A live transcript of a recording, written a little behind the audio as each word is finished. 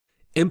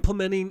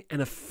Implementing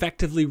and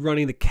effectively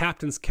running the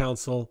Captain's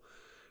Council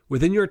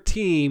within your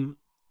team,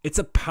 it's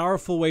a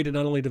powerful way to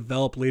not only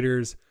develop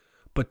leaders,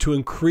 but to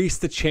increase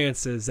the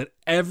chances that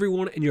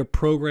everyone in your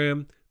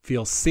program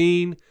feels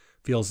seen,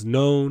 feels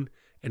known,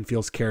 and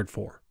feels cared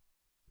for.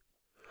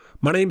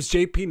 My name's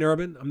JP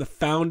Nurbin. I'm the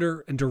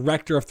founder and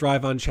director of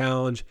Thrive on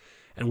Challenge,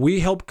 and we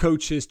help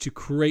coaches to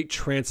create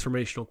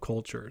transformational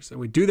cultures. And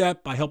we do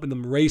that by helping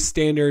them raise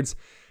standards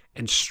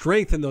and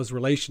strengthen those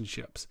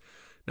relationships.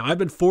 Now, I've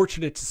been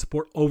fortunate to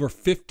support over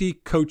 50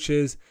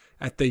 coaches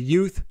at the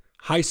youth,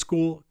 high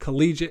school,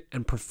 collegiate,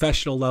 and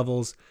professional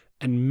levels,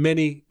 and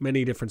many,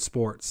 many different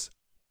sports.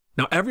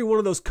 Now, every one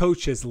of those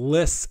coaches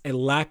lists a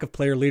lack of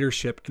player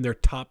leadership in their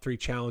top 3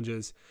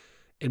 challenges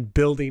in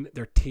building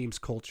their team's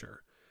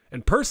culture.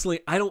 And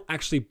personally, I don't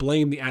actually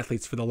blame the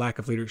athletes for the lack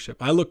of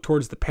leadership. I look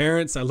towards the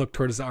parents, I look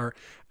towards our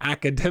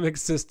academic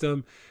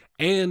system,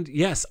 and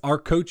yes, our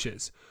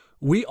coaches.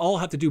 We all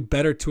have to do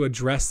better to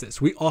address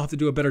this. We all have to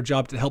do a better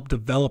job to help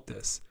develop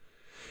this.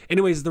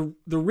 Anyways, the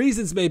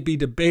reasons may be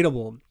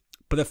debatable,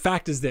 but the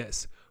fact is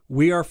this: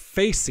 we are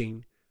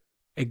facing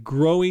a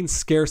growing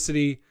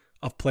scarcity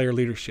of player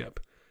leadership.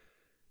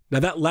 Now,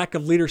 that lack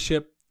of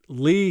leadership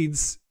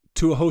leads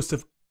to a host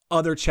of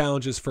other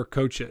challenges for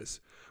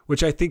coaches,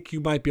 which I think you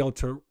might be able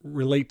to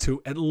relate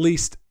to at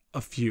least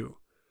a few.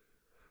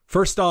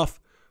 First off,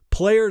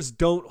 players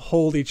don't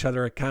hold each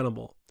other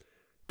accountable.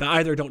 They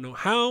either don't know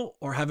how,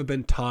 or haven't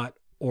been taught,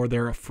 or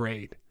they're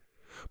afraid.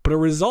 But it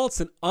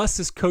results in us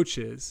as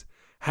coaches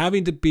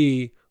having to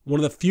be one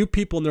of the few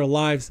people in their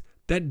lives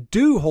that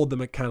do hold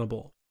them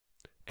accountable.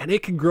 And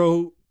it can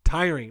grow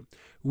tiring.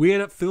 We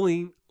end up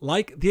feeling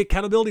like the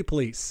accountability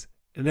police,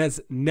 and it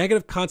has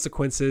negative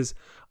consequences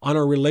on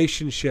our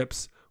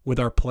relationships with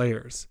our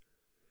players.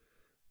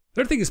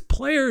 The other thing is,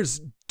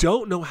 players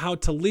don't know how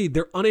to lead.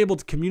 They're unable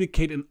to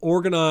communicate and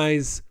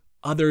organize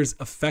others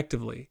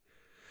effectively.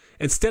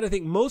 Instead, I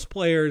think most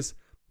players,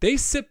 they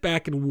sit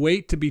back and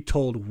wait to be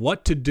told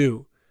what to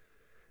do.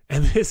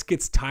 And this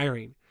gets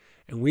tiring.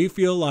 And we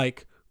feel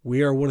like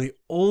we are one of the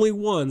only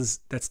ones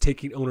that's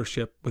taking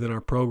ownership within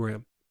our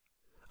program.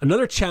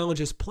 Another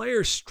challenge is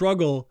players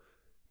struggle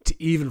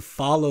to even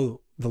follow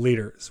the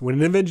leaders.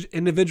 When an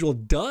individual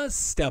does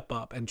step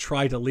up and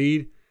try to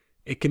lead,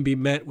 it can be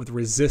met with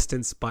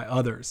resistance by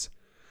others.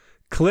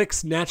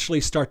 Cliques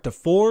naturally start to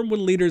form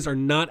when leaders are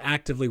not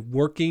actively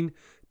working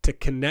to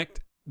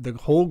connect the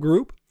whole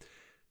group,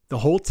 the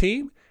whole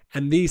team,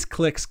 and these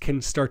cliques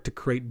can start to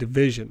create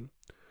division.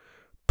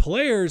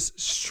 Players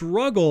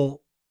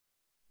struggle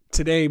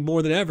today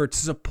more than ever to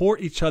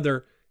support each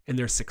other in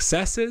their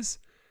successes,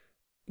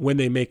 when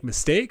they make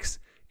mistakes,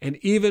 and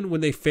even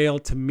when they fail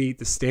to meet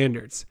the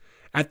standards.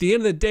 At the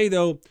end of the day,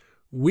 though,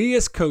 we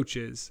as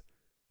coaches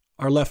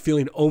are left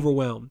feeling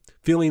overwhelmed,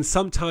 feeling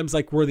sometimes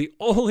like we're the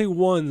only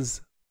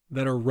ones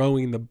that are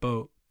rowing the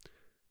boat.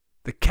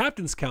 The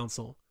Captain's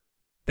Council,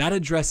 that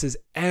addresses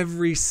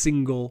every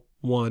single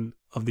one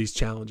of these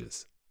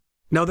challenges.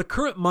 Now, the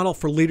current model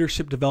for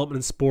leadership development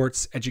in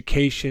sports,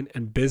 education,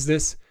 and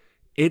business,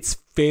 it's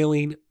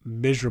failing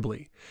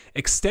miserably.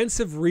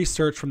 Extensive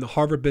research from the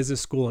Harvard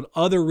Business School and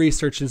other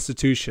research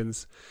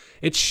institutions,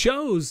 it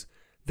shows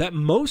that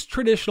most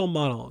traditional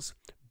models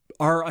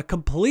are a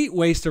complete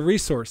waste of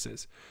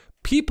resources.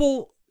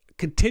 People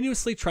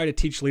continuously try to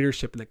teach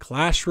leadership in the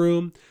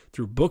classroom,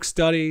 through book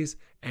studies,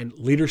 and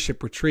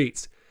leadership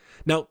retreats.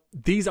 Now,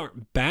 these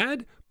aren't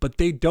bad, but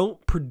they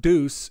don't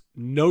produce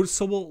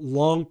noticeable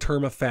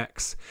long-term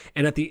effects.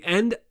 And at the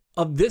end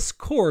of this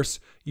course,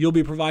 you'll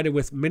be provided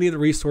with many of the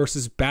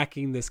resources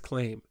backing this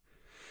claim.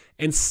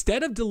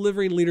 Instead of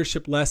delivering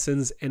leadership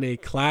lessons in a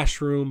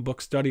classroom,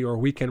 book study, or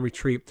weekend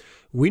retreat,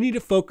 we need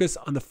to focus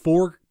on the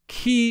 4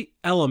 key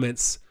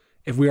elements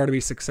if we are to be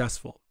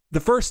successful. The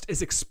first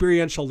is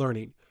experiential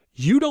learning.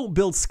 You don't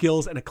build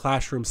skills in a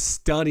classroom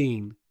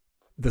studying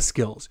the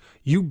skills.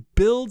 You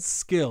build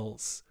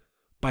skills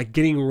by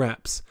getting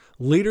reps.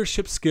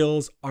 Leadership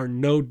skills are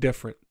no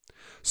different.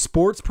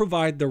 Sports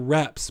provide the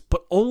reps,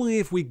 but only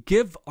if we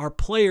give our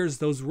players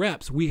those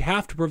reps. We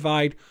have to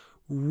provide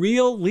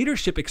real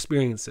leadership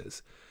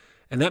experiences.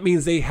 And that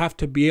means they have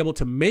to be able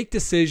to make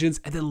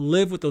decisions and then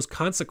live with those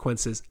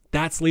consequences.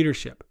 That's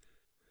leadership.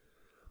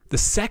 The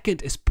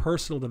second is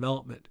personal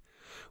development.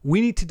 We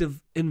need to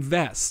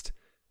invest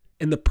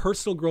in the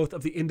personal growth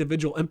of the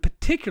individual, in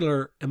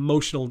particular,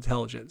 emotional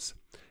intelligence.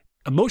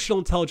 Emotional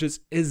intelligence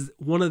is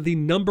one of the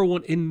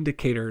 #1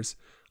 indicators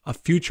of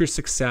future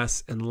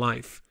success in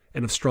life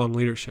and of strong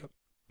leadership.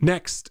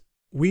 Next,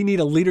 we need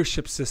a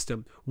leadership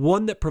system,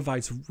 one that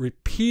provides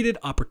repeated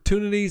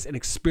opportunities and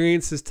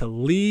experiences to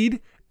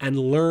lead and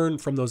learn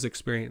from those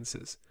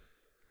experiences.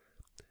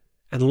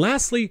 And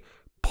lastly,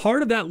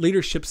 part of that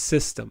leadership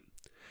system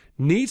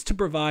needs to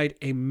provide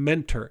a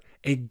mentor,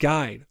 a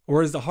guide,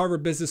 or as the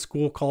Harvard Business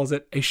School calls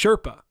it, a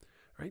Sherpa.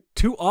 Right?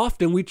 Too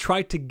often we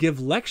try to give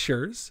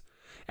lectures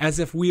as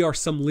if we are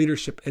some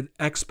leadership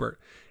expert,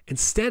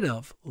 instead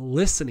of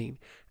listening,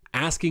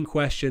 asking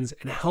questions,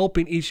 and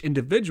helping each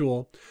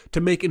individual to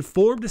make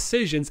informed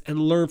decisions and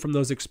learn from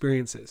those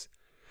experiences.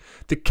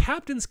 The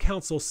Captain's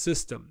Council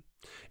system,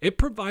 it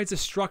provides a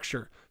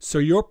structure so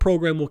your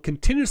program will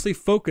continuously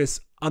focus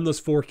on those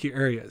 4 key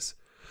areas.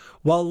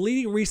 While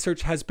leading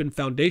research has been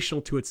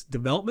foundational to its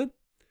development,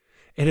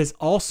 it has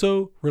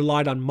also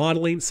relied on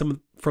modeling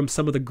from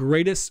some of the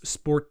greatest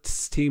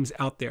sports teams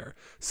out there,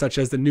 such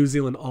as the New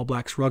Zealand All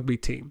Blacks rugby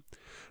team.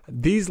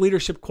 These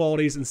leadership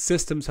qualities and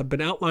systems have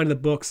been outlined in the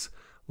books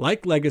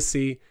like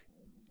Legacy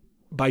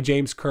by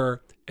James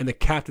Kerr and The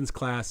Captain's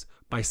Class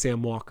by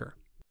Sam Walker.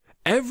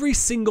 Every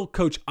single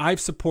coach I've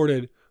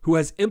supported who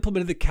has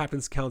implemented the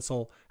Captain's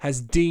Council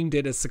has deemed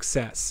it a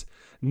success.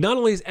 Not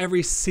only is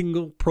every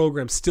single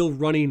program still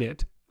running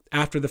it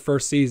after the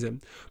first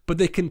season, but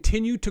they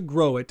continue to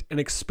grow it and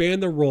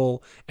expand the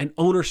role and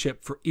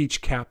ownership for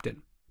each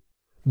captain.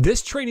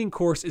 This training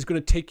course is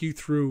going to take you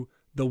through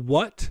the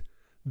what,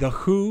 the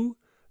who,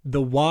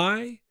 the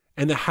why,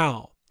 and the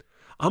how.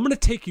 I'm going to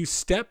take you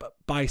step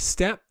by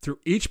step through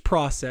each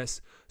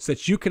process so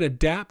that you can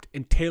adapt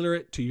and tailor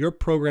it to your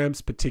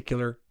program's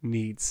particular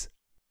needs.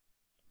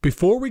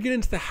 Before we get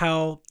into the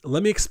how,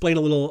 let me explain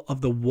a little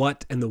of the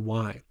what and the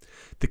why.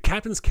 The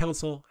Captain's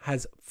Council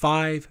has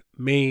 5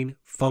 main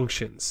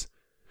functions.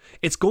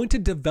 It's going to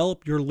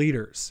develop your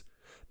leaders.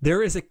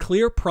 There is a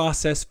clear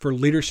process for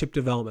leadership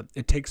development.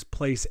 It takes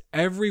place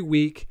every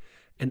week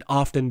and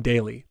often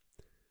daily.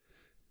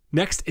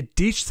 Next, it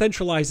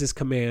decentralizes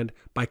command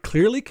by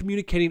clearly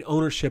communicating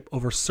ownership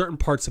over certain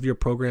parts of your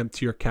program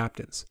to your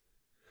captains.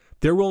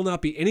 There will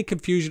not be any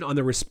confusion on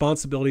their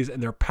responsibilities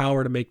and their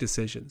power to make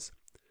decisions.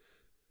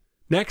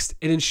 Next,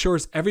 it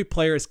ensures every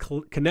player is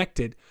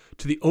connected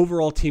to the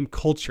overall team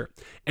culture,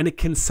 and it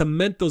can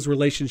cement those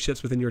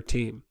relationships within your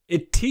team.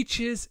 It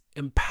teaches,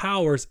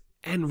 empowers,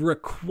 and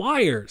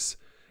requires.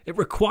 It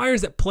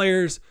requires that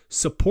players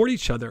support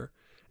each other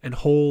and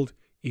hold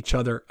each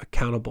other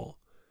accountable.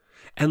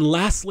 And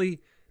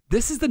lastly,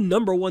 this is the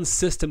 #1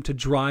 system to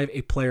drive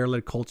a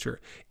player-led culture.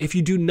 If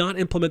you do not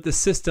implement this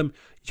system,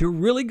 you're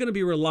really going to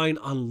be relying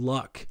on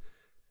luck.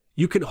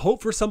 You can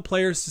hope for some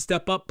players to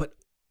step up, but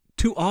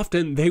too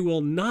often they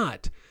will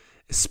not,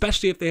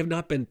 especially if they have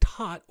not been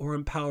taught or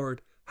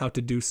empowered how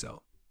to do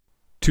so.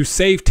 To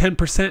save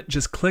 10%,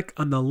 just click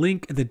on the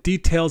link in the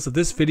details of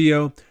this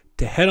video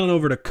to head on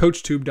over to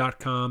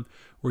coachtube.com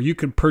where you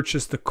can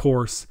purchase the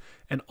course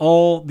and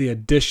all the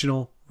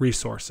additional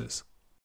resources.